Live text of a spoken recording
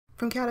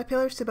From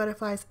Caterpillars to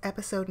Butterflies,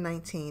 Episode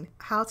 19,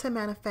 How to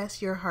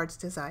Manifest Your Heart's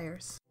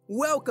Desires.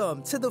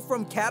 Welcome to the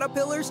From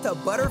Caterpillars to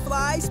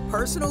Butterflies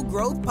Personal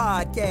Growth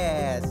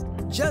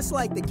Podcast. Just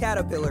like the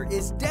caterpillar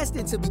is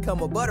destined to become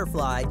a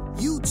butterfly,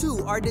 you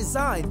too are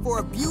designed for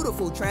a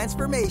beautiful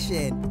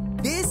transformation.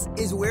 This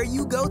is where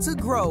you go to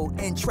grow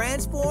and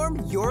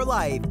transform your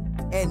life.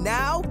 And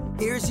now,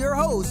 here's your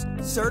host,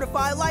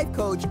 Certified Life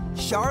Coach,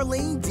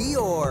 Charlene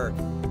Dior.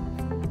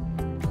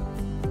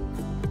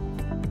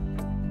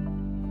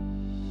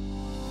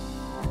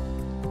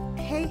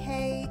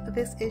 Hey,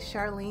 this is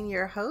Charlene,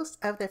 your host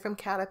of the From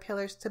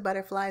Caterpillars to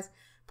Butterflies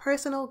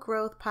Personal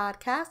Growth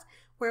Podcast,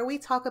 where we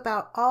talk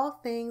about all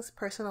things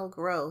personal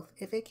growth.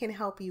 If it can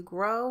help you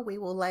grow, we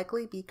will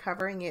likely be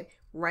covering it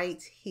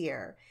right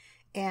here.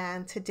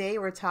 And today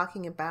we're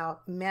talking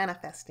about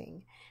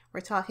manifesting.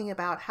 We're talking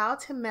about how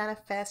to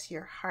manifest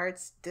your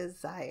heart's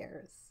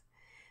desires.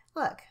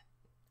 Look,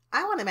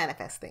 I want to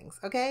manifest things,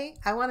 okay?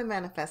 I want to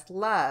manifest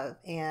love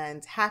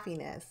and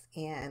happiness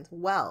and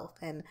wealth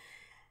and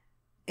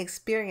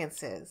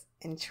experiences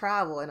and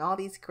travel and all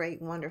these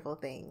great, wonderful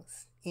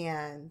things.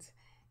 And,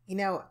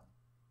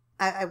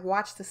 I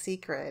watched The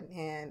Secret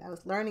and I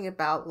was learning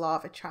about law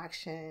of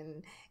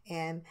attraction,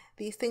 and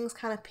these things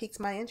kind of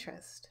piqued my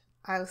interest.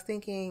 I was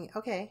thinking,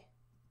 okay,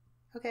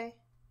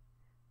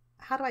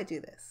 how do I do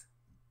this?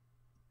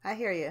 I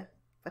hear you,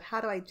 but how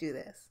do I do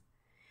this?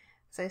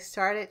 So I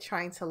started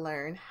trying to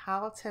learn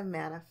how to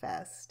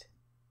manifest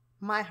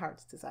my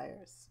heart's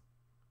desires.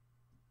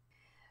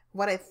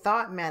 What I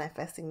thought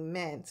manifesting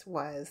meant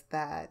was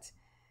that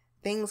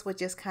things would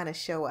just kind of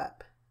show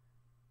up.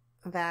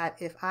 That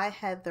if I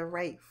had the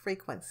right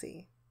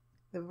frequency,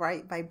 the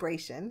right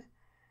vibration,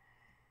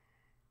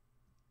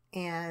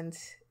 and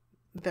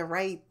the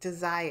right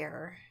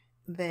desire,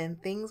 then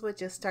things would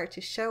just start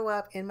to show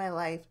up in my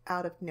life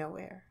out of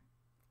nowhere.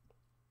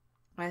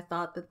 I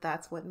thought that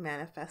that's what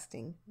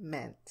manifesting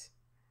meant.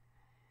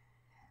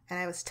 And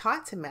I was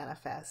taught to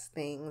manifest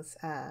things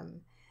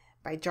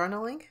by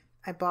journaling.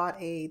 I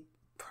bought a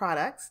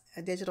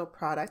digital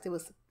product. It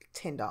was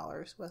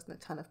 $10, wasn't a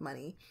ton of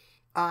money,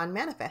 on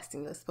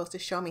manifesting. It was supposed to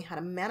show me how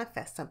to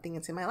manifest something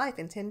into my life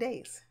in 10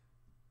 days.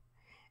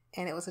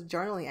 And it was a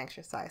journaling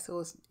exercise.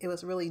 So it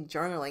was really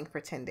journaling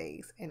for 10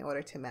 days in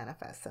order to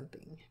manifest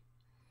something.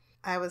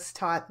 I was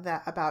taught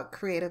that about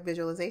creative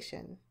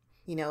visualization,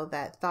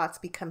 that thoughts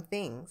become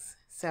things.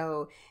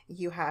 So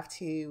you have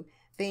to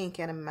think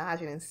and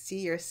imagine and see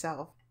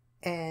yourself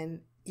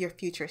and your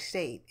future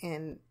state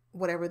and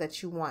whatever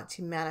that you want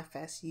to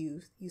manifest.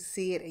 You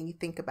see it and you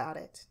think about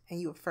it and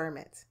you affirm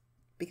it,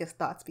 because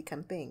thoughts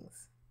become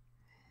things.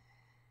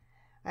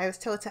 I was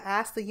told to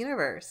ask the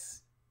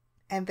universe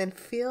and then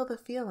feel the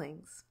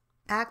feelings.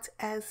 Act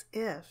as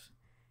if.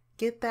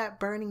 Get that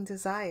burning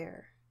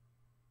desire.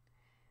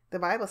 The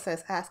Bible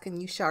says, ask and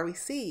you shall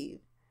receive.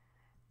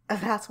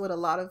 That's what a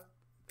lot of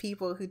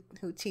people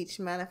who teach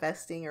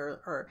manifesting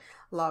or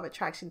law of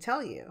attraction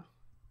tell you.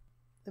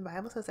 The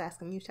Bible says,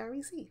 ask and you shall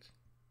receive.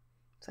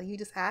 So you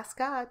just ask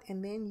God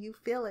and then you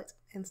feel it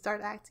and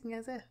start acting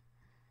as if.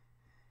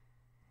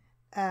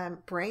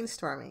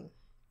 Brainstorming.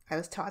 I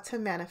was taught to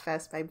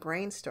manifest by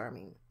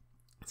brainstorming.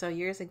 So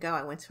years ago,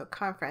 I went to a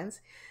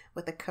conference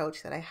with a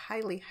coach that I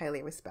highly,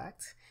 highly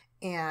respect.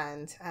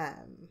 And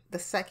the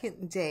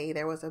second day,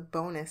 there was a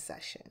bonus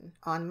session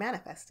on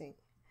manifesting.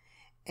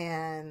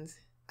 And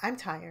I'm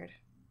tired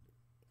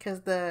because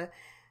the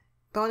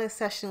bonus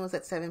session was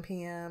at 7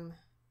 p.m.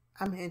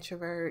 I'm an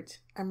introvert.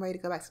 I'm ready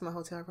to go back to my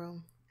hotel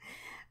room.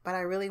 But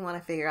I really want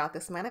to figure out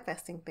this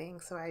manifesting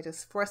thing. So I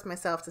just forced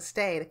myself to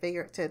stay,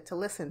 to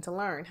listen, to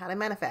learn how to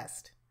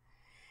manifest.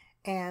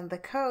 And the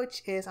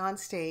coach is on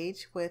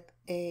stage with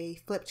a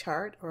flip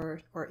chart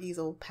or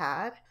easel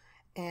pad.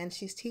 And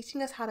she's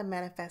teaching us how to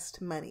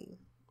manifest money.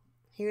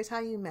 Here's how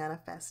you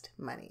manifest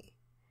money.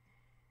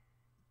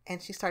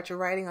 And she starts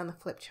writing on the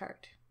flip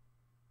chart.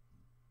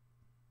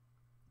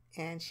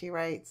 And she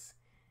writes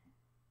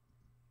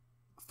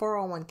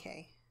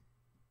 401k.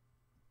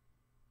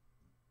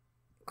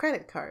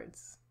 Credit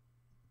cards,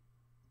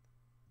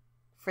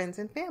 friends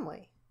and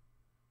family,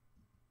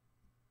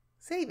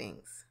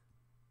 savings.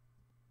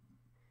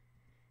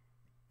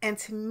 And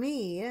to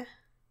me,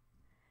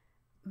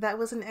 that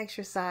was an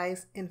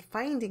exercise in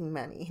finding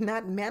money,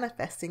 not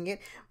manifesting it.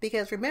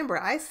 Because remember,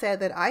 I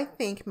said that I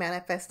thought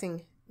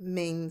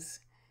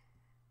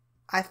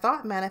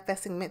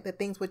manifesting meant that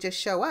things would just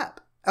show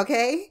up.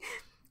 Okay?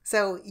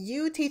 So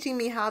you teaching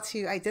me how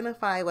to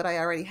identify what I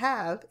already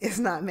have is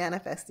not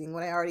manifesting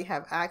what I already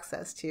have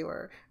access to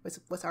or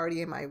what's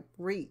already in my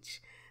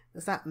reach.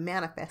 It's not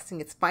manifesting,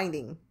 it's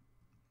finding.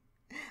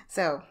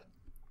 So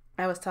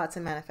I was taught to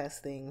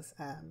manifest things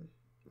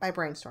by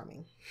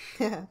brainstorming.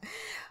 So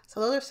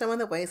those are some of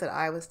the ways that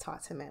I was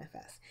taught to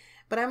manifest.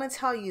 But I'm going to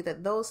tell you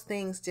that those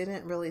things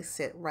didn't really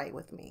sit right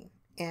with me.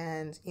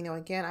 And,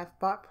 again, I've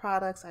bought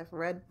products, I've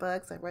read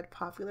books, I've read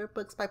popular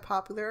books by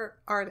popular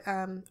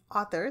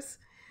authors.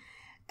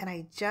 And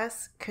I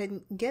just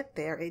couldn't get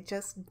there. It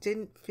just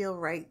didn't feel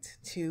right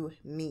to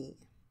me.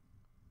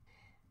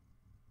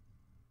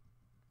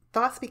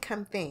 thoughts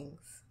become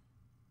things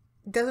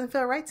doesn't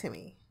feel right to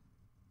me.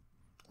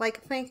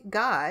 Like, thank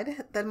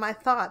God that my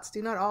thoughts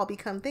do not all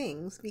become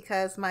things,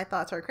 because my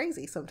thoughts are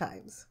crazy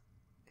sometimes.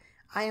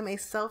 I am a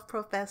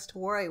self-professed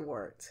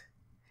worrywart.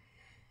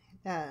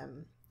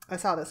 I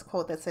saw this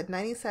quote that said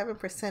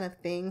 97% of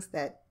things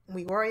that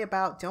we worry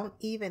about don't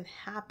even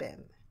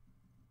happen.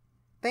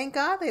 Thank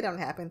God they don't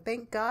happen.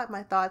 Thank God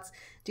my thoughts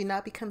do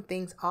not become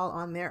things all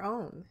on their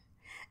own.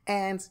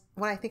 And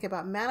when I think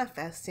about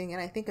manifesting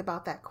and I think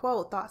about that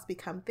quote, thoughts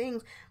become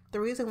things, the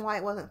reason why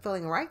it wasn't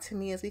feeling right to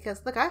me is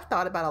because, look, I've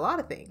thought about a lot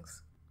of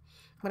things.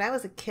 When I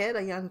was a kid,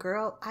 a young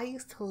girl, I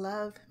used to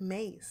love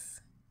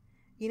Mace.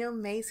 You know,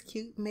 Mace,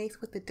 cute Mace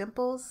with the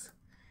dimples.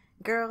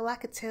 Girl, I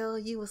could tell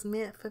you was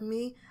meant for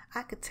me.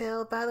 I could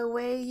tell by the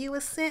way you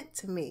was sent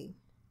to me.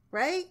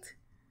 Right?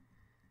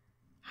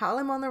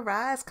 Harlem on the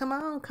rise. Come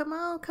on, come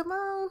on, come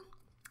on.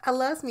 I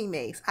loves me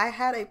Mace. I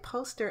had a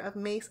poster of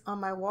Mace on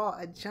my wall,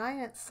 a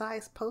giant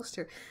size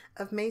poster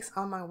of Mace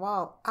on my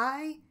wall.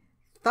 I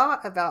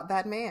thought about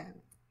that man.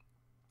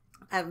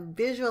 I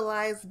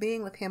visualized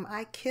being with him.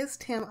 I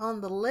kissed him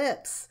on the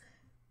lips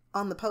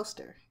on the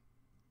poster.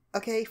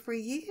 Okay, for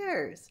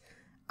years.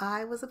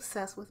 I was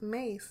obsessed with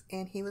Mace,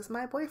 and he was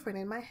my boyfriend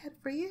in my head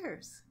for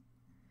years.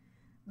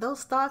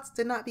 Those thoughts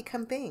did not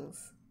become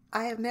things.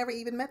 I have never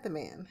even met the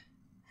man.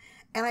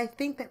 And I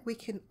think that we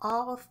can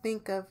all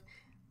think of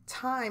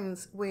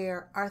times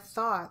where our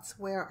thoughts,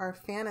 where our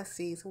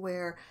fantasies,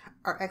 where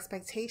our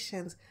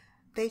expectations,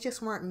 they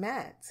just weren't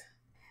met.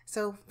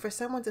 So for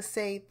someone to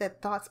say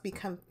that thoughts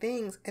become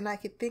things, and I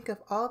could think of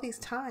all these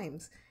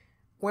times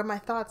where my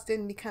thoughts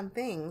didn't become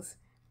things,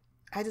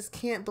 I just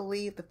can't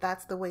believe that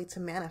that's the way to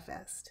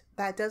manifest.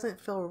 That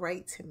doesn't feel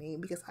right to me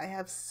because I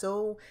have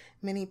so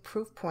many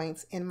proof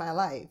points in my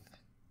life.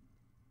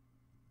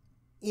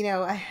 You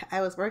know,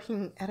 I was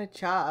working at a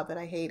job that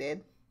I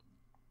hated,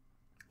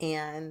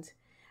 and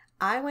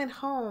I went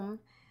home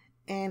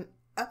and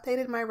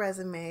updated my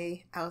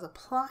resume. I was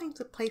applying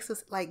to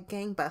places like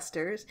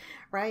gangbusters,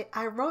 right?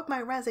 I wrote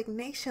my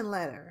resignation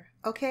letter,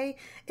 okay?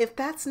 If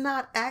that's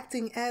not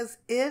acting as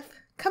if,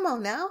 come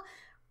on now,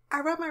 I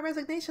wrote my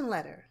resignation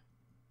letter.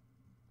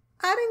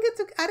 I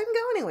didn't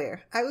go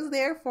anywhere. I was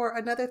there for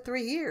another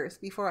 3 years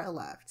before I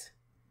left.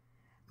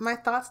 My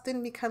thoughts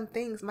didn't become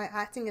things. My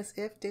acting as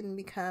if didn't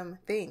become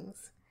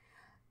things.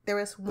 There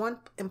was one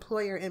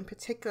employer in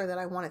particular that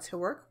I wanted to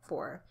work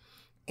for,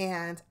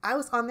 and I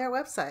was on their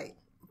website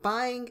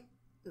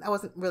I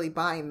wasn't really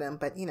buying them,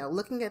 but, you know,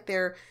 looking at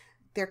their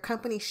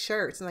company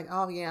shirts and like,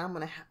 oh yeah, I'm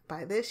going to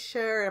buy this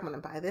shirt. I'm going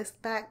to buy this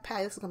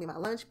backpack. This is going to be my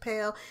lunch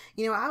pail.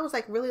 You know, I was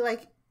like really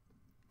like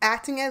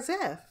acting as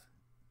if.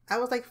 I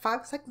was like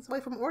 5 seconds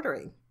away from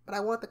ordering, but I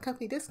want the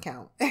company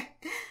discount.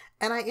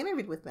 And I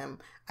interviewed with them.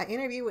 I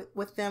interviewed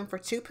with them for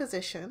 2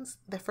 positions.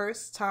 The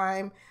first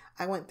time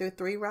I went through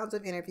 3 rounds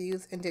of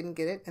interviews and didn't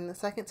get it. And the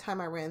second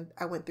time I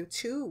went through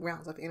 2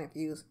 rounds of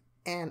interviews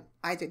and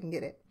I didn't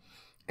get it.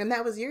 And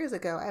that was years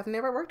ago. I've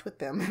never worked with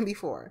them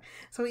before.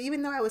 So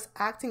even though I was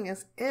acting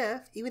as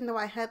if, even though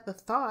I had the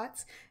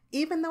thoughts,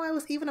 even though I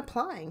was even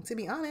applying, to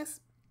be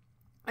honest,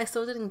 I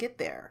still didn't get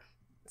there.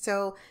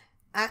 So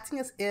acting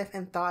as if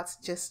and thoughts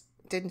just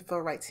didn't feel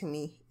right to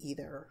me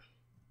either.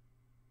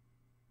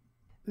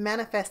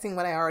 Manifesting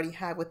what I already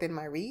have within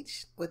my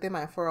reach, within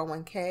my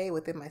 401k,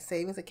 within my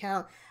savings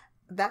account,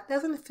 that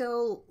doesn't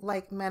feel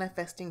like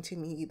manifesting to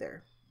me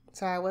either.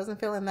 So I wasn't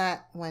feeling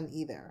that one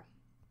either.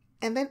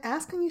 And then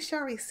ask and you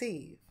shall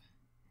receive.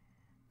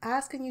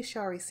 Ask and you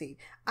shall receive.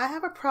 I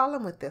have a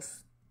problem with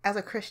this as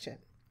a Christian.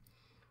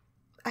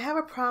 I have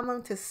a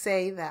problem to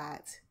say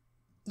that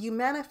you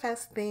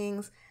manifest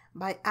things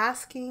by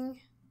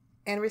asking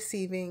and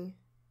receiving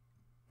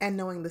and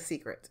knowing the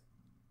secret.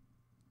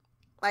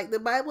 Like the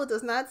Bible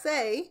does not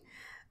say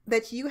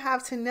that you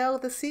have to know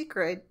the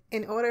secret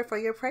in order for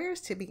your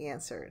prayers to be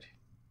answered.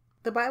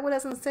 The Bible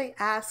doesn't say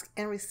ask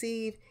and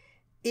receive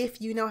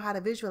if you know how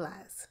to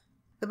visualize.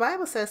 The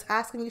Bible says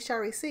ask and you shall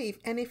receive.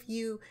 And if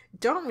you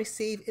don't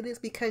receive, it is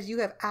because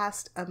you have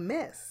asked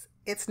amiss.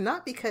 It's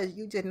not because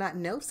you did not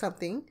know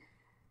something.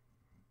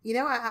 You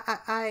know,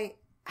 I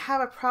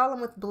have a problem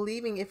with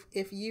believing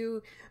if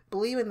you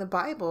believe in the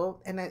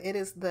Bible and that it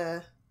is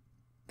the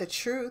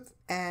truth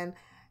and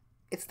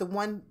it's the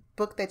one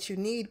book that you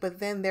need, but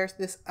then there's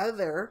this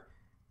other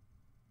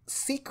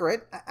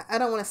secret. I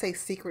don't want to say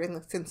secret in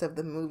the sense of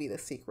the movie The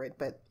Secret,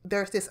 but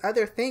there's this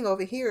other thing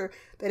over here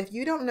that if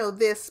you don't know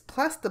this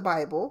plus the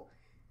Bible,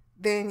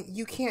 then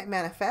you can't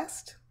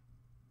manifest.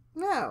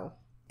 No.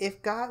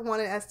 If God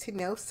wanted us to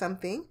know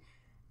something,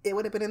 it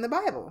would have been in the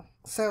Bible.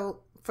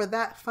 So for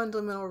that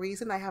fundamental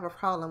reason, I have a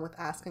problem with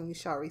asking you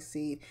shall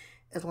receive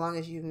as long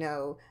as you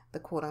know the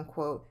quote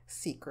unquote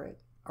secret,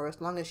 or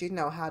as long as you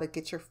know how to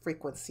get your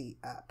frequency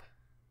up.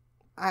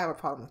 I have a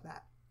problem with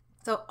that.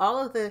 So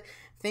all of the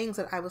things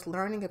that I was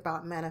learning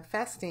about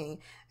manifesting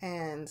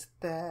and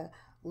the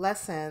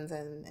lessons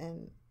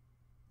and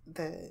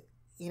the,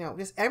 you know,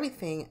 just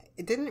everything,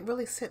 it didn't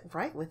really sit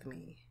right with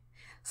me.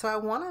 So I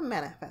want to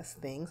manifest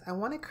things. I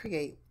want to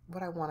create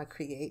what I want to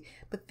create,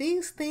 but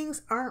these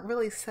things aren't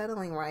really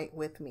settling right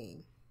with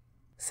me.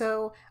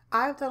 So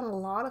I've done a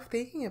lot of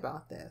thinking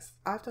about this.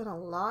 I've done a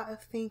lot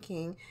of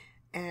thinking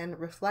and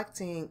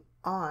reflecting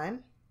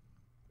on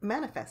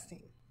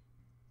manifesting.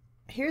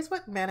 Here's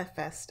what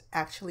manifest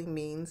actually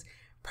means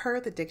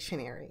per the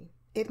dictionary.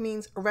 It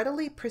means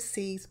readily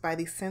perceived by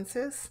the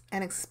senses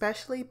and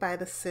especially by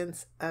the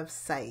sense of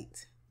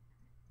sight.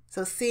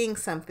 So seeing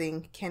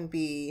something can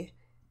be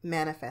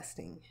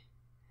manifesting.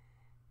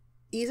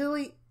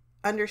 Easily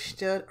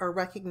understood or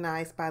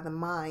recognized by the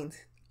mind,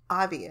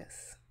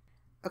 obvious.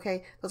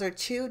 Okay, those are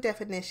two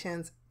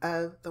definitions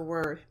of the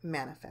word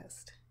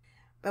manifest.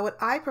 But what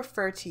I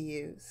prefer to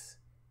use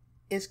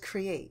is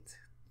create.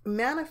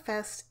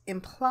 Manifest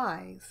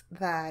implies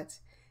that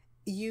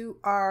you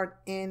are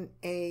in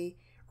a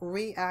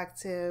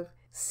reactive,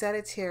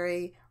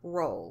 sedentary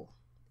role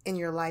in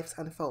your life's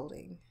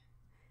unfolding.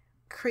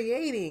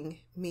 Creating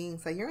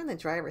means that you're in the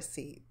driver's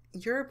seat.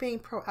 You're being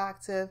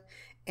proactive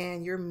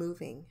and you're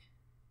moving.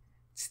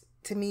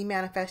 To me,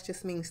 manifest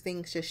just means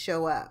things just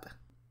show up.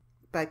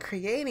 But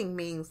creating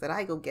means that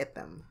I go get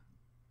them.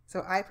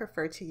 So I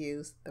prefer to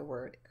use the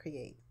word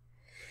create.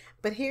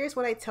 But here's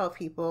what I tell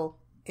people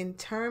in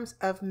terms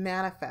of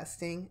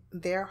manifesting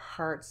their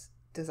heart's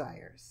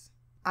desires.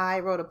 I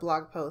wrote a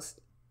blog post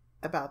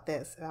about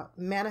this, about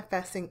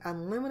manifesting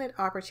unlimited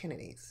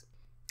opportunities.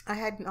 I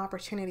had an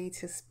opportunity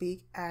to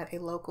speak at a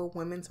local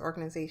women's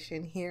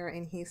organization here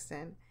in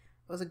Houston.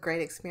 It was a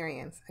great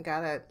experience. I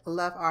got a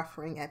love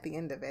offering at the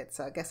end of it.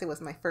 So I guess it was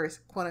my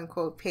first quote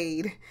unquote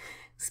paid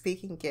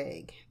speaking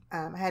gig.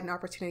 I had an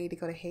opportunity to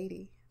go to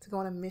Haiti, to go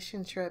on a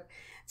mission trip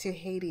to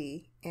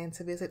Haiti and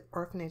to visit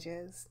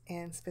orphanages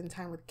and spend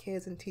time with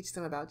kids and teach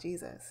them about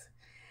Jesus.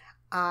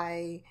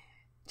 I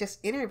just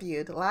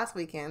interviewed last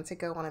weekend to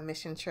go on a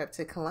mission trip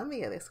to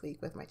Colombia this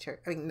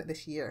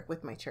year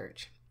with my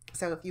church.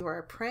 So if you are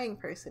a praying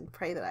person,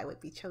 pray that I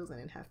would be chosen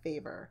and have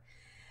favor.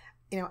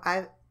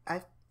 I've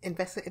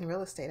invested in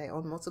real estate. I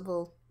own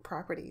multiple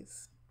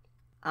properties.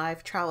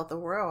 I've traveled the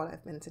world.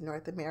 I've been to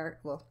North America,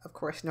 well, of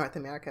course, North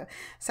America,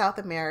 South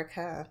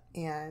America,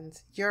 and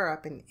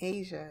Europe and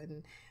Asia,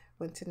 and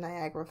went to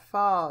Niagara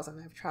Falls,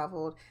 and I've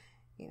traveled,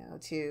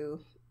 to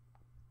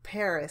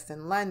Paris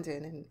and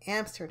London and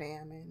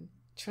Amsterdam and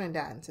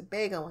Trinidad and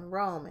Tobago and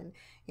Rome. And,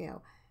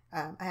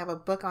 I have a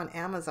book on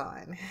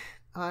Amazon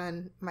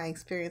on my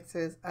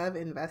experiences of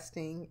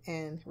investing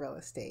in real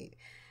estate.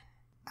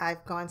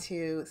 I've gone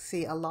to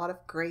see a lot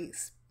of great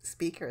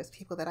speakers,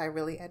 people that I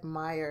really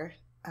admire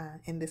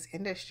in this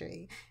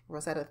industry,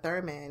 Rosetta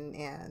Thurman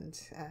and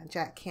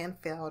Jack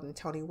Canfield and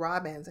Tony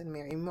Robbins and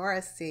Mary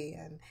Morrissey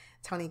and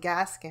Tony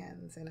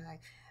Gaskins. And I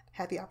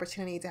had the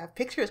opportunity to have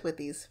pictures with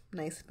these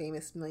nice,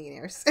 famous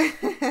millionaires.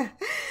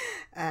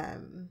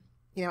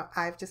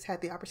 I've just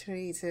had the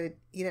opportunity to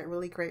eat at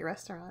really great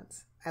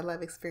restaurants. I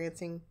love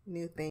experiencing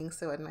new things.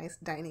 So a nice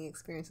dining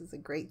experience is a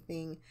great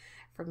thing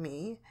for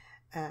me.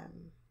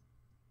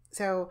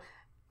 So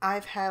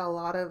I've had a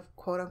lot of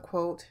quote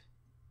unquote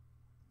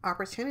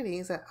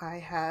opportunities that I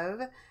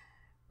have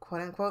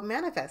quote unquote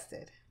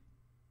manifested.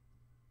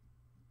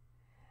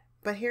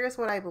 But here's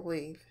what I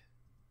believe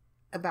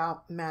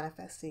about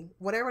manifesting,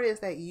 whatever it is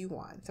that you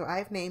want. So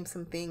I've named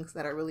some things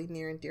that are really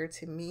near and dear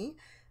to me.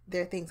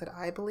 They're things that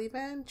I believe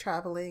in,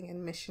 traveling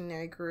and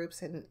missionary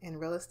groups and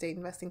real estate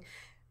investing.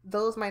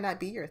 Those might not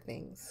be your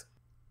things,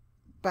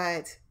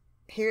 but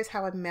here's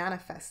how I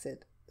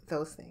manifested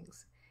those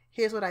things.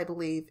 Here's what I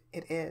believe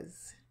it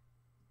is.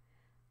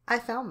 I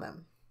found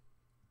them.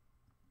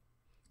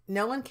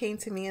 No one came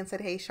to me and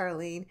said, "Hey,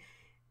 Charlene,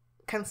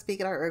 come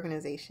speak at our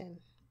organization."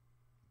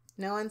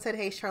 No one said,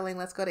 "Hey, Charlene,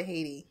 let's go to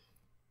Haiti."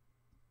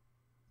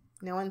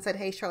 No one said,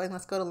 "Hey, Charlene,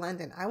 let's go to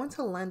London." I went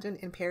to London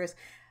and Paris.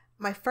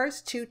 My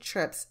first 2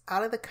 trips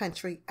out of the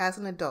country as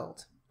an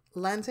adult,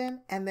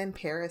 London and then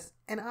Paris,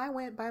 and I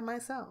went by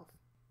myself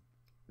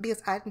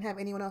because I didn't have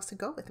anyone else to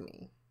go with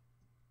me.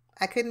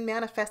 I couldn't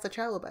manifest a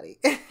travel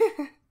buddy.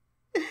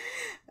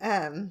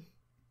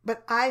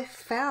 But I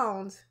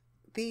found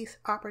these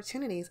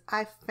opportunities.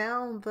 I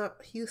found the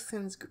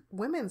Houston's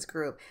women's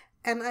group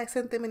and I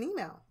sent them an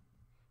email.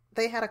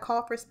 They had a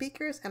call for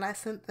speakers and I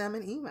sent them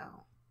an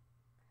email.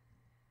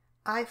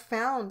 I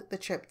found the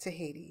trip to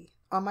Haiti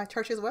on my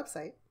church's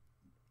website.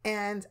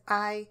 And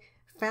I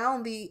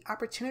found the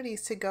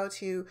opportunities to go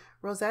to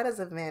Rosetta's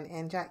event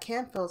and Jack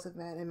Canfield's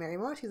event and Mary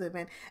Morrissey's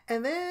event.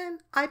 And then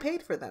I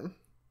paid for them.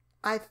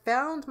 I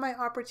found my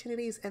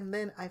opportunities and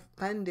then I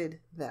funded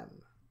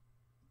them.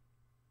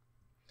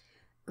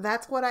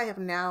 That's what I have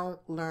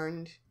now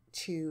learned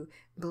to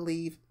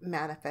believe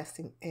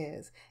manifesting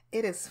is.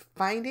 It is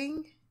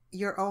finding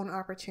your own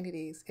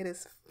opportunities. It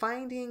is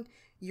finding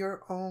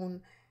your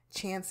own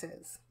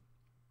chances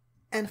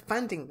and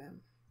funding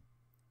them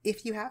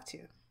if you have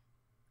to.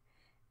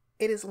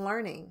 It is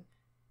learning.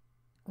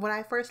 When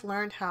I first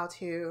learned how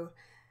to,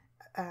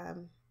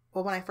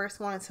 when I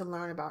first wanted to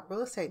learn about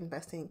real estate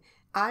investing,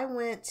 I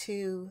went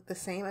to the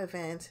same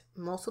event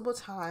multiple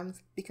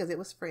times because it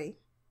was free.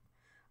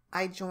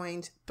 I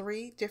joined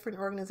 3 different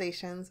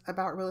organizations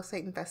about real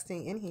estate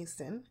investing in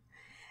Houston.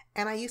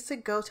 And I used to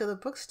go to the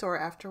bookstore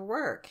after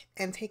work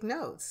and take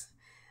notes.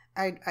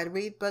 I'd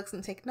read books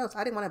and take notes.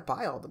 I didn't want to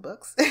buy all the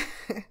books.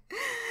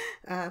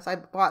 So I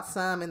bought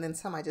some, and then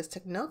some I just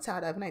took notes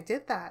out of. And I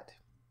did that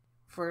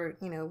for,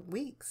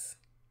 weeks.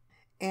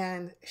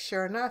 And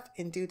sure enough,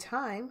 in due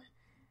time,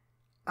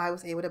 I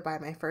was able to buy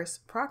my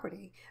first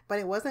property. But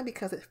it wasn't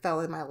because it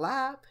fell in my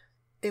lap.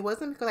 It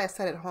wasn't because I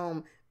sat at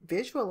home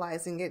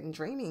visualizing it and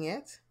dreaming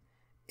it.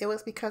 It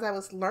was because I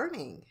was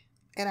learning,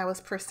 and I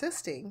was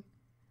persisting,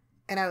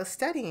 and I was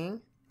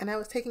studying, and I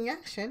was taking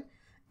action.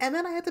 And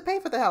then I had to pay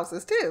for the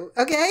houses too,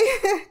 okay?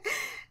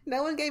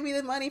 No one gave me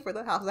the money for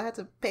the houses. I had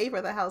to pay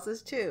for the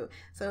houses too.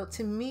 So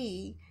to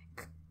me,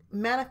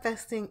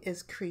 manifesting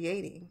is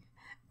creating.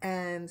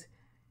 And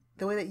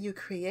the way that you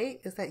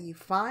create is that you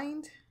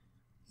find,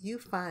 you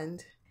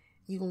fund,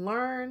 you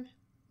learn,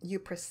 you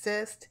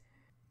persist,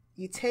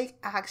 you take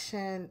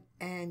action,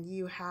 and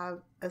you have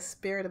a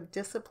spirit of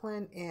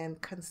discipline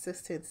and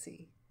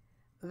consistency.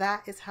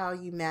 That is how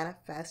you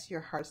manifest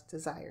your heart's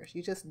desires.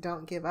 You just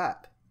don't give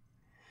up.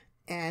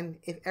 And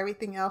if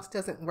everything else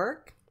doesn't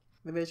work,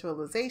 the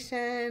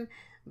visualization,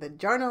 the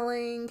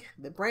journaling,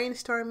 the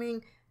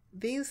brainstorming,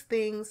 these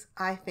things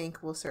I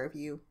think will serve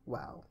you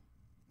well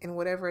in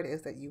whatever it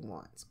is that you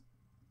want.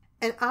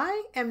 And I'm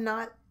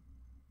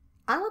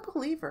a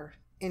believer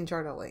in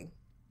journaling.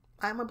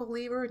 I'm a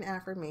believer in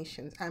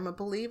affirmations. I'm a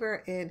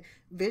believer in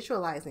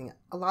visualizing.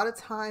 A lot of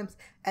times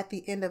at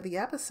the end of the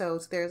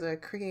episodes, there's a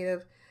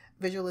creative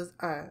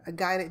a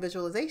guided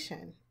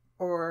visualization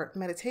or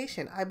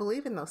meditation. I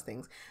believe in those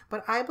things,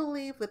 but I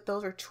believe that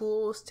those are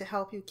tools to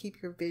help you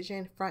keep your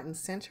vision front and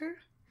center,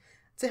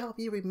 to help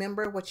you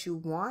remember what you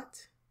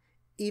want,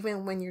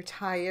 even when you're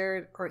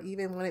tired or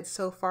even when it's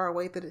so far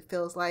away that it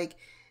feels like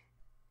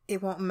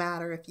it won't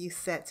matter if you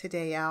set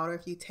today out or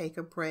if you take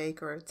a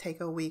break or take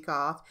a week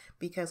off,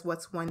 because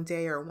what's one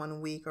day or 1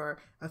 week or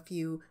a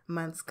few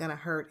months gonna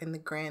hurt in the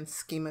grand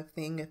scheme of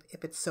things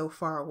if it's so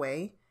far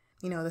away.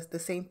 That's the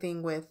same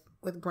thing with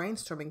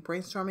brainstorming.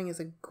 Brainstorming is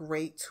a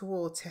great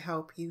tool to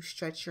help you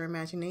stretch your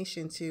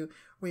imagination, to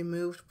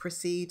remove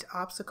perceived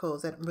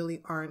obstacles that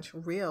really aren't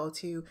real,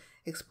 to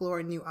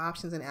explore new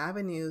options and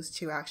avenues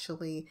to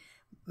actually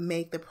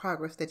make the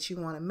progress that you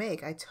want to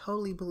make. I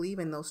totally believe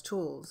in those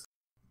tools.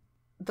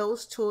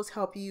 Those tools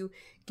help you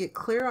get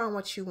clear on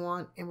what you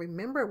want and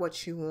remember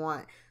what you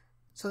want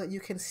so that you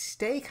can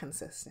stay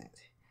consistent.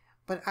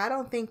 But I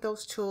don't think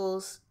those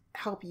tools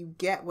help you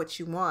get what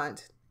you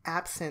want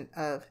absent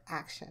of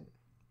action.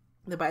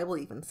 The Bible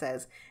even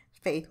says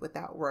faith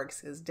without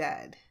works is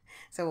dead.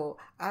 So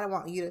I don't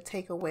want you to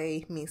take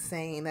away me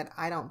saying that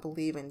I don't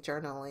believe in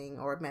journaling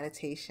or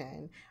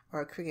meditation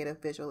or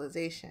creative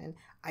visualization.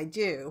 I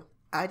do.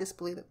 I just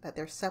believe that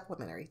they're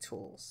supplementary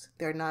tools.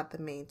 They're not the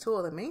main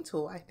tool. The main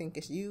tool, I think,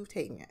 is you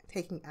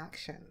taking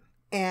action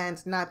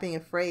and not being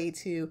afraid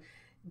to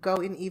go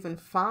and even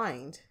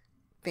find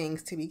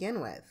things to begin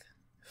with.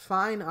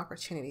 Find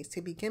opportunities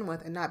to begin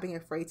with and not being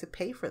afraid to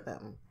pay for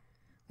them.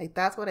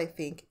 That's what I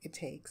think it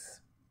takes.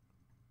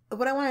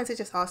 What I wanted to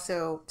just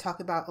also talk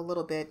about a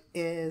little bit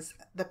is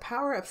the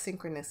power of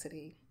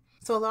synchronicity.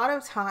 So a lot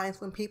of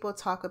times when people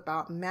talk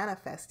about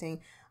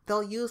manifesting,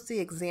 they'll use the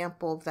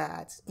example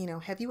that,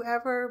 have you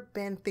ever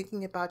been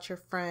thinking about your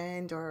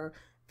friend or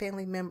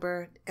family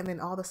member and then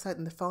all of a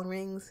sudden the phone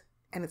rings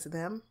and it's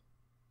them?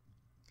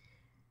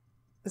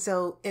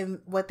 So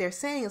what they're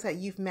saying is that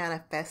you've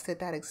manifested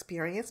that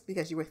experience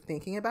because you were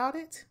thinking about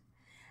it.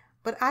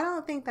 But I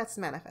don't think that's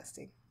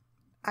manifesting.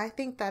 I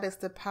think that is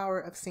the power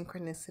of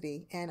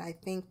synchronicity. And I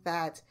think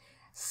that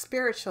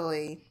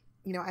spiritually,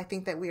 I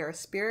think that we are a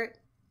spirit,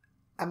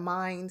 a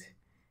mind,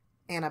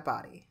 and a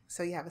body.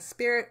 So you have a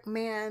spirit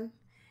man,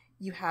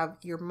 you have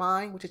your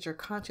mind, which is your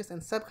conscious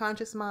and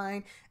subconscious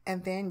mind,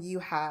 and then you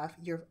have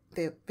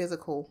the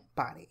physical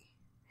body.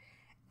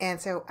 And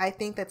so I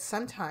think that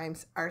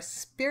sometimes our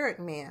spirit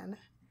man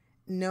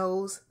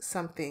knows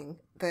something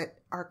that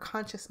our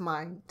conscious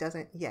mind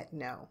doesn't yet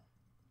know.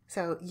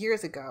 So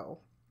years ago,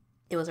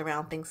 it was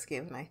around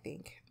Thanksgiving, I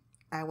think,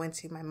 I went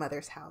to my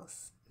mother's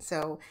house.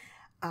 So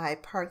I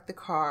parked the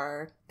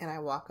car and I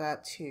walk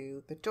up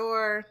to the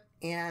door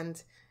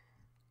and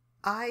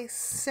I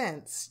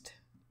sensed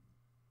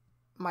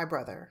my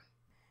brother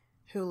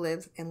who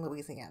lives in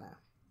Louisiana.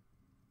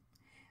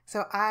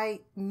 So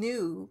I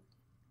knew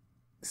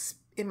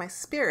in my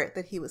spirit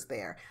that he was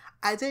there.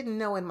 I didn't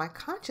know in my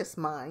conscious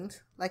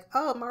mind, like,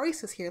 oh,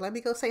 Maurice is here, let me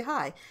go say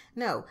hi.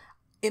 No,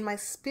 in my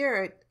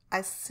spirit,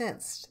 I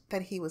sensed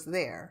that he was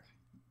there.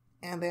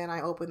 And then I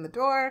opened the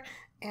door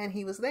and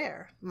he was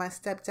there. My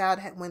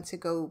stepdad went to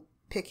go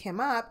pick him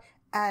up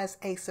as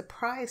a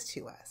surprise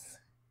to us.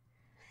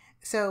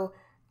 So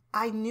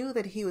I knew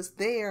that he was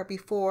there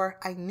before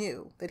I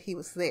knew that he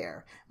was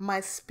there.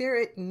 My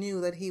spirit knew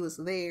that he was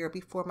there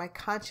before my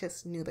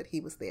conscious knew that he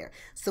was there.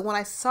 So when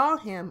I saw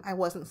him, I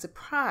wasn't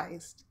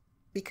surprised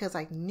because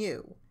I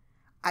knew.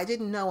 I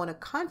didn't know on a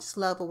conscious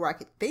level where I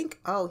could think,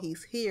 oh,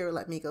 he's here,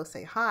 let me go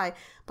say hi.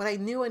 But I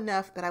knew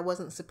enough that I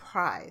wasn't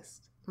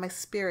surprised. My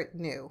spirit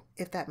knew,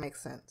 if that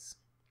makes sense.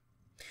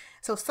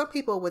 So some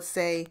people would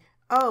say,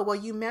 oh, well,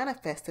 you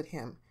manifested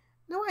him.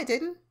 No, I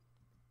didn't.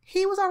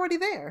 He was already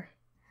there.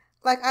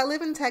 Like, I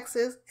live in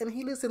Texas and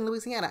he lives in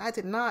Louisiana. I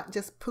did not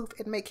just poof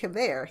and make him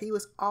there. He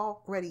was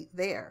already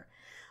there.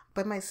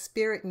 But my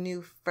spirit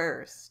knew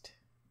first.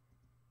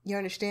 You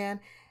understand?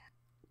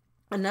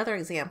 Another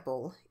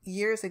example,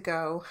 years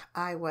ago,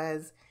 I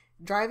was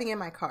driving in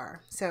my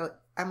car. So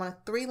I'm on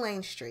a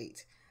 3-lane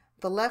street.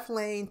 The left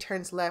lane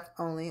turns left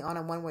only on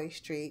a one-way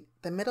street.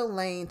 The middle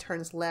lane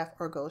turns left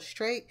or goes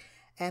straight.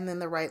 And then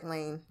the right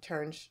lane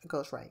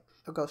goes right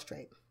or goes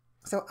straight.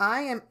 So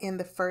I am in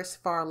the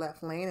first far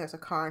left lane. There's a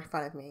car in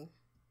front of me.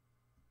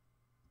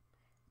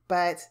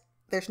 But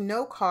there's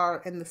no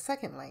car in the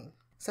second lane.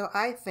 So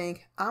I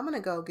think I'm going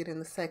to go get in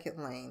the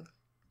second lane.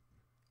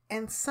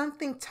 And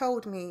something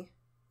told me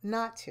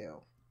not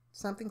to.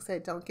 Something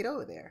said, don't get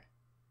over there.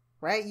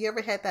 Right? You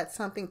ever had that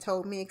something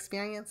told me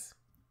experience?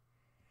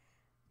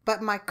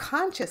 But my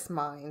conscious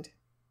mind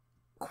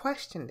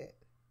questioned it.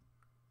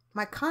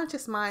 My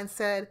conscious mind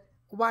said,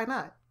 why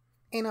not?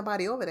 Ain't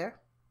nobody over there.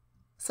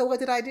 So what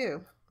did I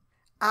do?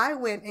 I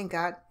went and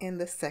got in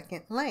the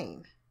second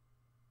lane.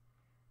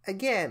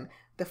 Again,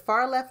 the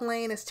far left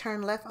lane is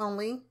turn left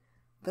only.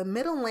 The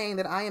middle lane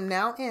that I am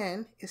now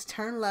in is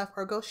turn left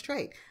or go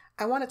straight.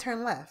 I want to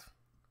turn left.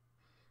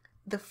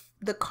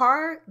 The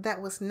car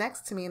that was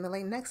next to me, in the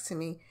lane next to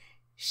me,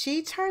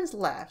 she turns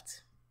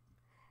left,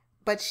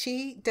 but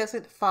she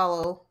doesn't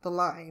follow the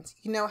lines.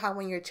 You know how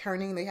when you're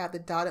turning, they have the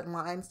dotted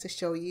lines to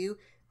show you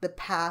the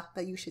path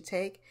that you should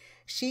take?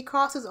 She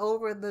crosses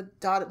over the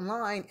dotted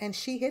line and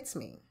she hits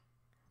me.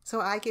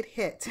 So I get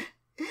hit.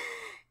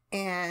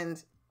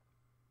 And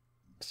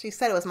she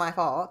said it was my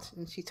fault.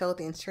 And she told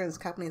the insurance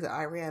company that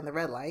I ran the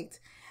red light.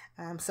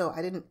 So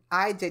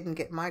I didn't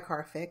get my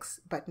car fixed,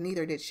 but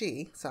neither did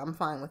she. So I'm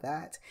fine with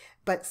that.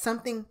 But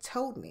something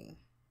told me.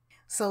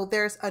 So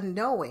there's a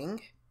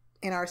knowing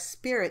in our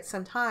spirit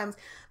sometimes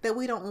that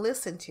we don't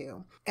listen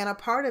to. And a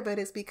part of it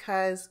is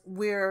because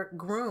we're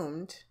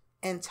groomed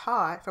and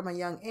taught from a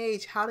young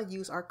age how to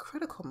use our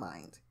critical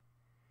mind.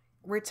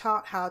 We're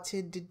taught how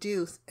to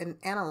deduce and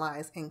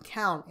analyze and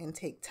count and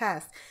take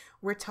tests.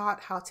 We're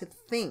taught how to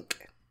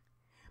think,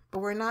 but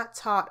we're not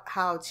taught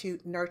how to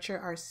nurture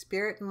our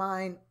spirit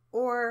mind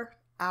or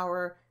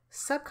our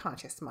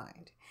subconscious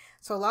mind.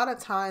 So a lot of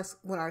times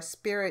when our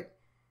spirit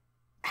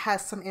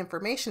has some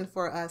information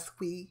for us,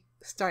 we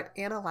start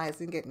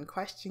analyzing it and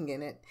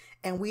questioning it,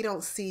 and we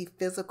don't see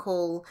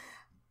physical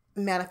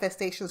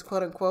manifestations,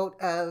 quote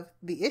unquote, of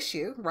the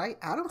issue, right?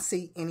 I don't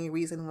see any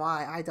reason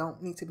why I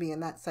don't need to be in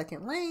that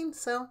second lane,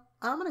 so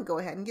I'm going to go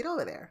ahead and get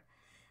over there.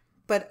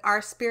 But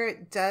our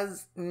spirit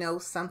does know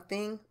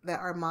something that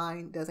our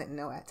mind doesn't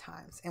know at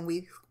times, and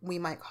we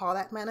might call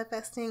that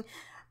manifesting,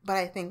 but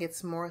I think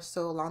it's more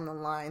so along the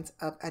lines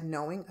of a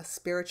knowing, a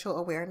spiritual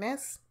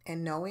awareness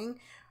and knowing,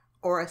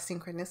 or a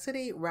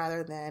synchronicity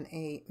rather than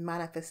a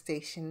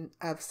manifestation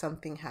of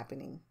something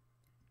happening.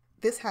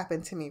 This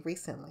happened to me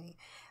recently.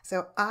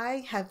 So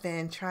I have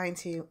been trying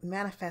to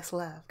manifest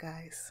love,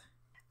 guys.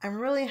 I'm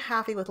really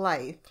happy with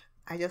life.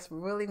 I just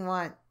really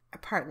want a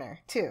partner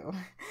too.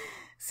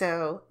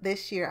 So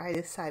this year I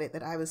decided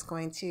that I was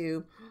going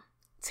to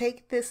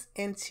take this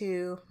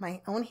into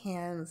my own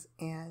hands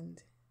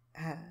and,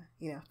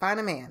 find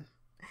a man.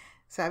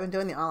 So I've been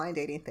doing the online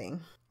dating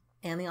thing.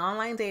 And the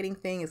online dating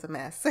thing is a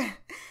mess.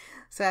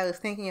 So I was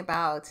thinking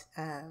about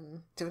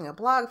doing a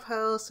blog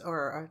post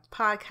or a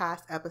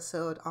podcast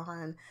episode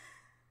on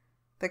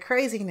the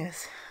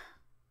craziness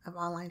of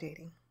online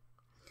dating.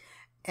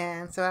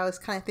 And so I was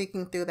kind of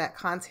thinking through that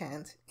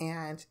content,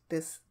 and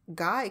this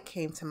guy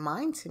came to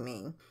mind to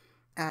me.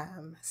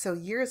 So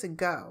years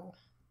ago,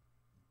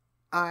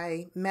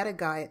 I met a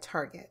guy at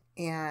Target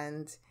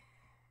and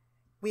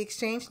we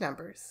exchanged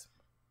numbers.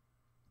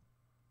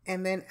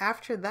 And then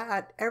after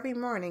that, every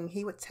morning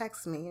he would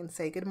text me and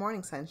say, "Good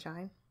morning,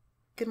 sunshine.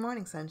 Good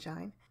morning,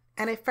 sunshine."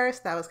 And at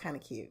first that was kind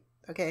of cute.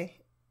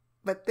 Okay.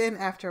 But then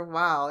after a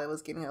while, it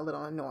was getting a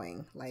little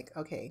annoying. Like,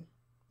 okay,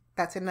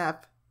 that's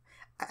enough.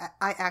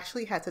 I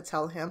actually had to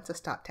tell him to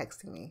stop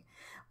texting me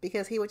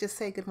because he would just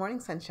say, "Good morning,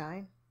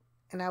 sunshine."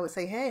 And I would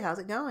say, "Hey, how's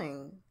it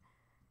going?"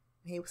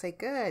 He would say,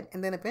 "Good."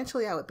 And then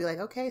eventually I would be like,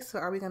 "Okay, so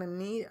are we going to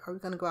meet? Are we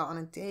going to go out on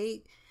a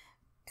date?"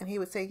 And he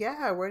would say,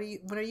 "Yeah,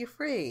 when are you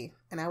free?"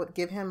 And I would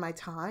give him my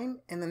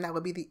time. And then that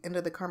would be the end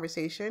of the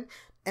conversation.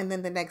 And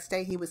then the next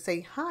day he would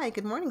say, "Hi,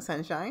 good morning,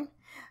 sunshine."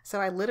 So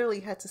I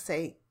literally had to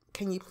say,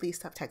 "Can you please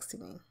stop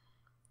texting me?"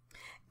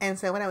 And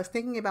so when I was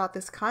thinking about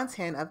this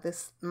content of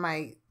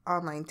my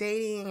online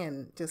dating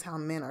and just how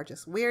men are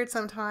just weird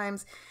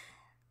sometimes,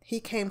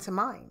 he came to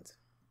mind.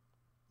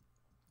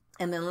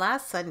 And then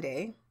last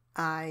Sunday,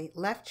 I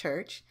left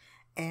church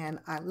and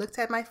I looked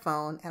at my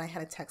phone and I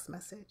had a text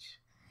message.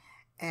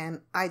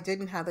 And I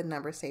didn't have the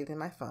number saved in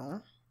my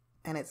phone.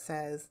 And it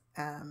says,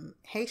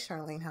 "Hey,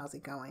 Charlene, how's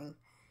it going?"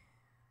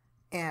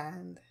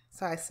 And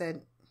so I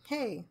said,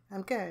 "Hey,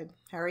 I'm good.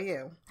 How are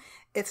you?"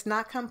 It's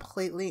not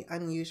completely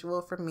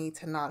unusual for me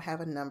to not have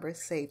a number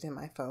saved in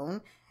my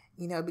phone.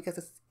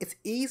 because it's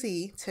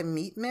easy to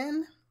meet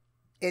men.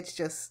 It's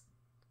just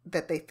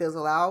that they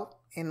fizzle out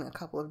in a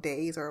couple of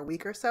days or a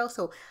week or so.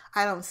 So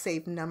I don't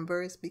save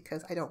numbers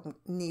because I don't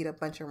need a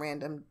bunch of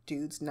random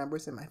dudes'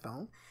 numbers in my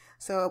phone.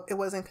 So it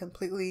wasn't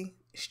completely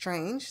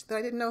strange that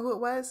I didn't know who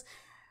it was.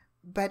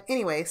 But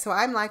anyway, so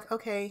I'm like,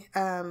 okay.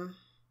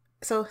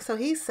 So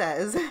he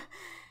says,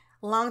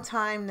 long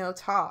time no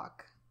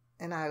talk.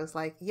 And I was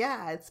like,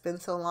 yeah, it's been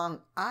so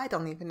long. I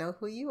don't even know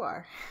who you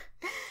are.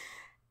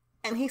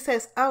 And he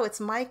says, oh, it's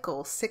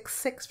Michael,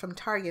 6'6" from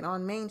Target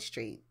on Main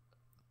Street.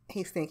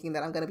 He's thinking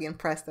that I'm going to be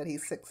impressed that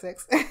he's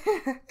 6'6".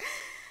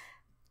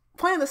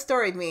 Point of the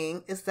story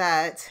being is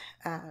that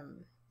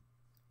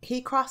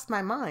he crossed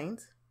my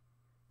mind.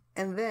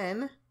 And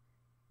then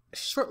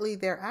shortly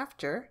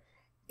thereafter,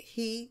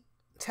 he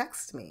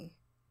texted me.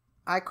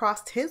 I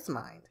crossed his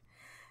mind.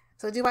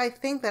 So do I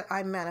think that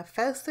I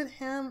manifested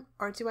him,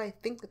 or do I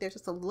think that there's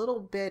just a little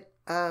bit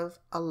of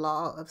a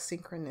law of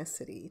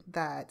synchronicity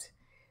that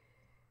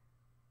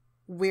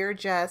we're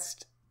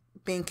just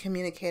being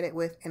communicated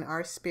with in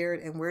our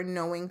spirit and we're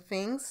knowing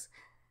things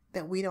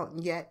that we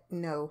don't yet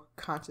know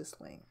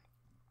consciously?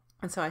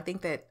 And so I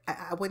think that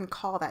I wouldn't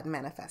call that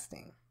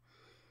manifesting.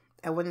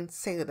 I wouldn't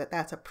say that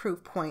that's a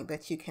proof point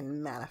that you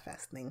can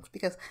manifest things,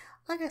 because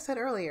like I said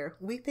earlier,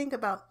 we think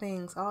about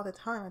things all the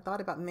time. I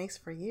thought about Mace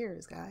for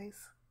years, guys.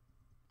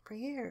 For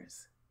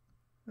years.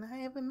 And I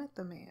haven't met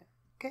the man.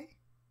 Okay?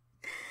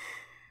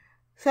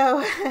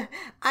 So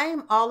I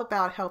am all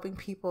about helping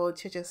people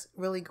to just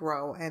really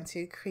grow and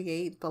to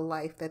create the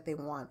life that they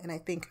want. And I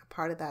think a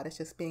part of that is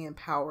just being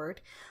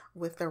empowered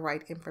with the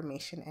right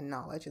information and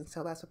knowledge. And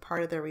so that's a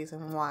part of the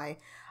reason why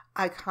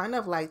I kind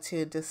of like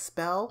to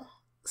dispel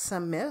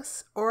some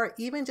myths, or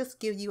even just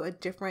give you a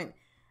different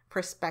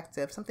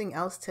perspective, something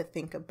else to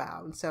think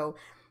about. And so,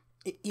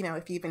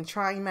 if you've been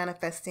trying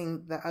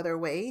manifesting the other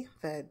way,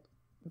 the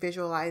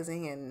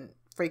visualizing and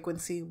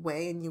frequency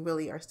way, and you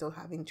really are still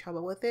having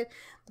trouble with it,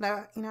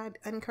 then I'd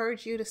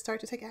encourage you to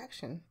start to take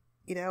action.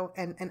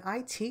 And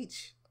I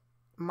teach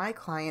my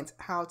clients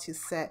how to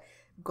set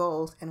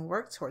goals and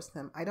work towards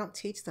them. I don't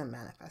teach them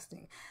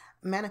manifesting.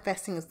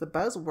 Manifesting is the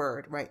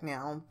buzzword right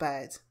now,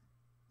 but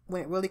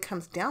when it really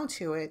comes down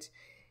to it,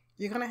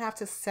 you're going to have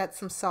to set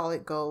some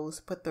solid goals,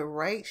 put the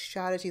right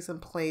strategies in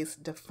place,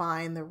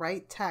 define the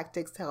right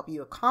tactics to help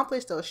you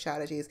accomplish those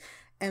strategies,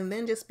 and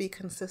then just be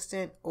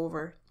consistent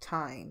over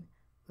time.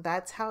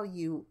 That's how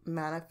you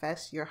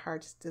manifest your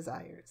heart's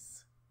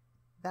desires.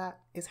 That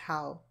is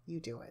how you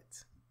do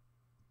it.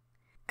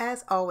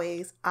 As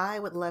always, I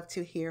would love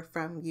to hear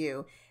from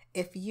you.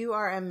 If you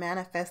are a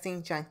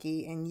manifesting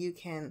junkie and you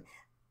can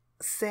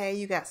say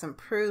you got some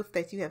proof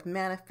that you have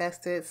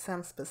manifested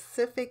some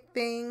specific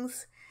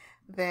things,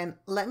 then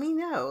let me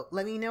know.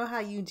 Let me know how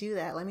you do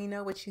that. Let me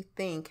know what you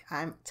think.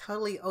 I'm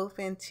totally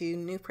open to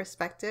new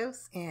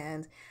perspectives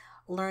and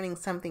learning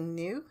something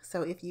new.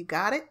 So if you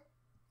got it,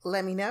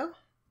 let me know.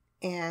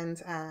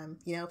 And,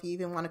 if you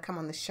even want to come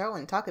on the show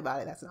and talk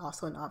about it, that's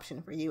also an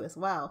option for you as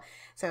well.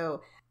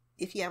 So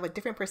if you have a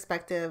different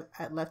perspective,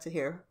 I'd love to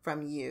hear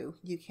from you.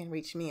 You can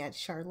reach me at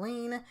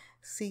Charlene,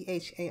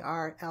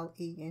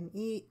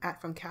 Charlene,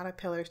 at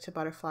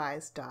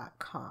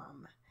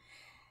FromCaterpillars2Butterflies.com.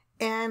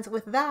 And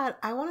with that,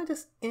 I want to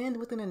just end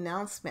with an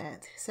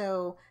announcement.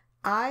 So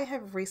I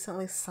have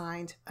recently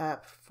signed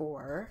up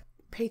for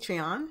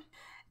Patreon.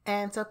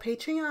 And so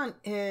Patreon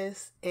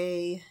is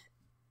a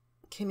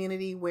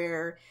community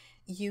where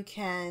you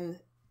can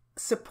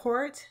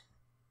support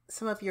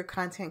some of your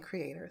content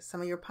creators,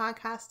 some of your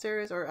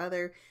podcasters or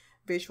other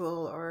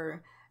visual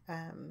or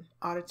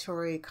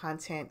auditory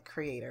content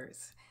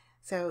creators.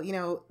 So,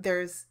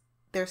 there's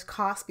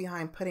costs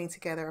behind putting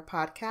together a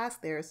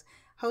podcast. There's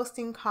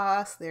hosting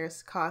costs.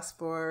 There's costs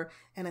for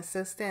an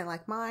assistant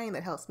like mine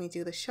that helps me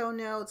do the show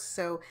notes.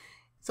 So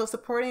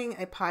supporting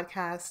a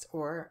podcast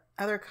or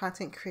other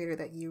content creator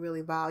that you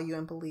really value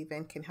and believe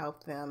in can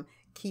help them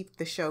keep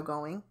the show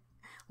going,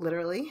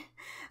 literally.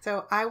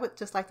 So I would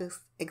just like to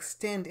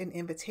extend an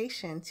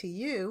invitation to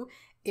you.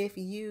 If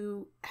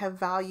you have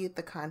valued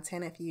the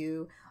content, if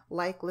you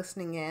like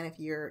listening in, if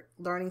you're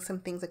learning some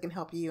things that can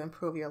help you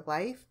improve your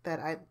life, that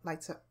I'd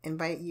like to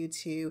invite you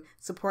to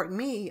support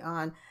me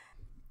on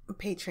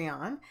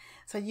Patreon.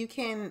 So you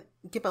can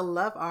give a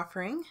love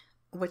offering,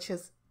 which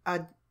is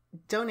a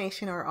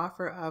donation or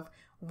offer of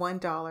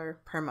 $1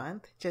 per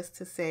month, just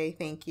to say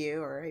thank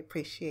you or I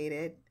appreciate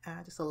it,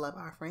 just a love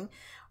offering.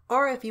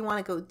 Or if you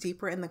want to go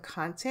deeper in the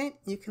content,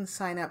 you can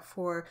sign up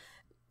for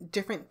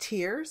different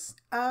tiers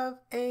of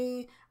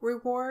a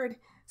reward.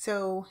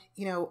 So,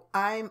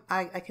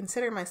 I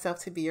consider myself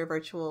to be your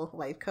virtual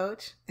life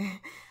coach.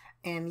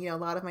 And, a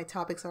lot of my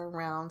topics are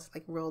around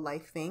like real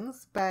life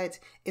things, but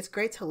it's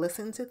great to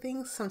listen to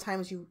things.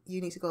 Sometimes you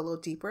need to go a little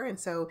deeper. And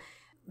so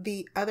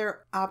the other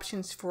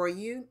options for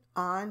you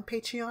on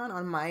Patreon,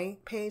 on my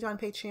page on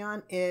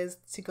Patreon, is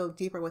to go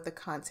deeper with the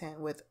content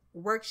with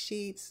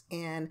worksheets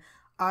and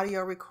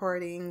audio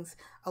recordings.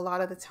 A lot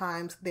of the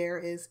times there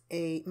is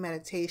a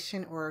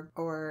meditation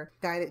or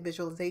guided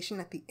visualization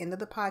at the end of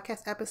the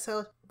podcast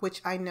episode,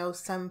 which I know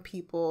some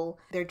people,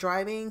 they're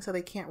driving, so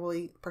they can't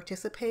really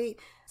participate.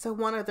 So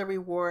one of the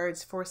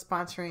rewards for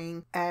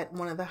sponsoring at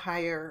one of the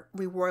higher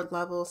reward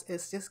levels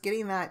is just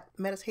getting that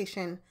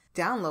meditation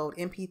download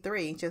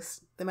MP3,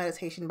 just the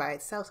meditation by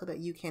itself, so that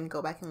you can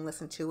go back and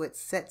listen to it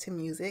set to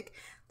music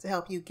to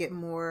help you get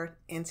more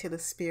into the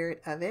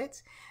spirit of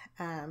it.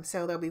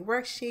 So there'll be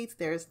worksheets,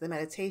 there's the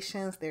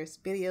meditations, there's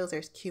videos,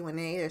 there's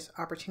Q&A, there's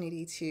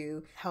opportunity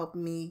to help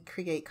me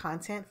create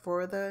content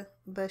for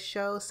the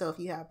show. So if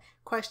you have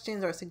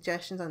questions or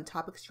suggestions on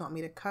topics you want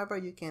me to cover,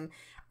 you can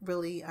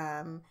really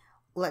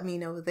let me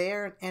know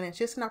there. And it's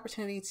just an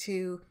opportunity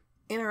to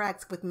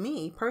interact with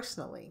me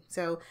personally.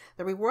 So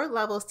the reward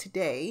levels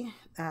today,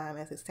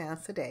 as it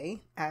stands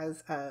today,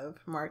 as of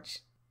March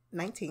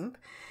 19th,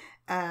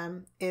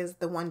 is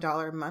the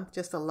 $1 a month,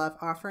 just a love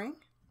offering,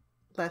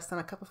 less than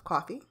a cup of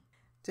coffee,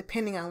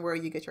 depending on where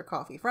you get your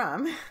coffee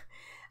from.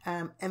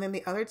 And then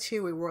the other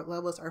two reward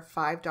levels are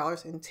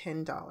 $5 and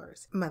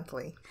 $10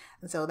 monthly.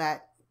 And so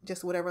that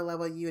just whatever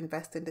level you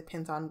invest in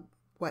depends on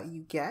what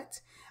you get.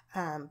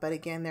 But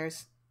again,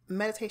 there's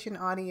meditation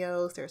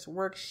audios, there's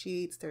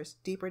worksheets, there's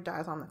deeper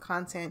dives on the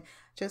content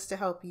just to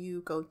help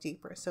you go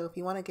deeper. So if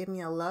you want to give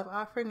me a love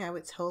offering, I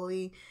would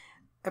totally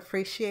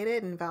appreciate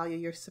it and value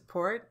your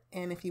support.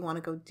 And if you want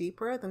to go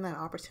deeper, then that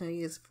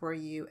opportunity is for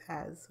you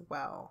as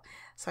well.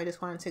 So I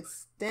just wanted to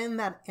extend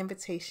that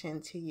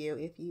invitation to you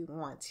if you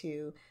want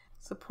to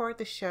support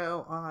the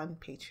show on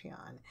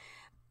Patreon.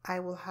 I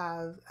will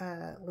have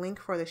a link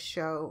for the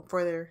show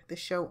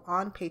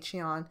on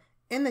Patreon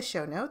in the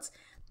show notes.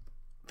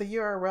 The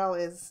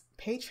URL is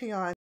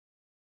Patreon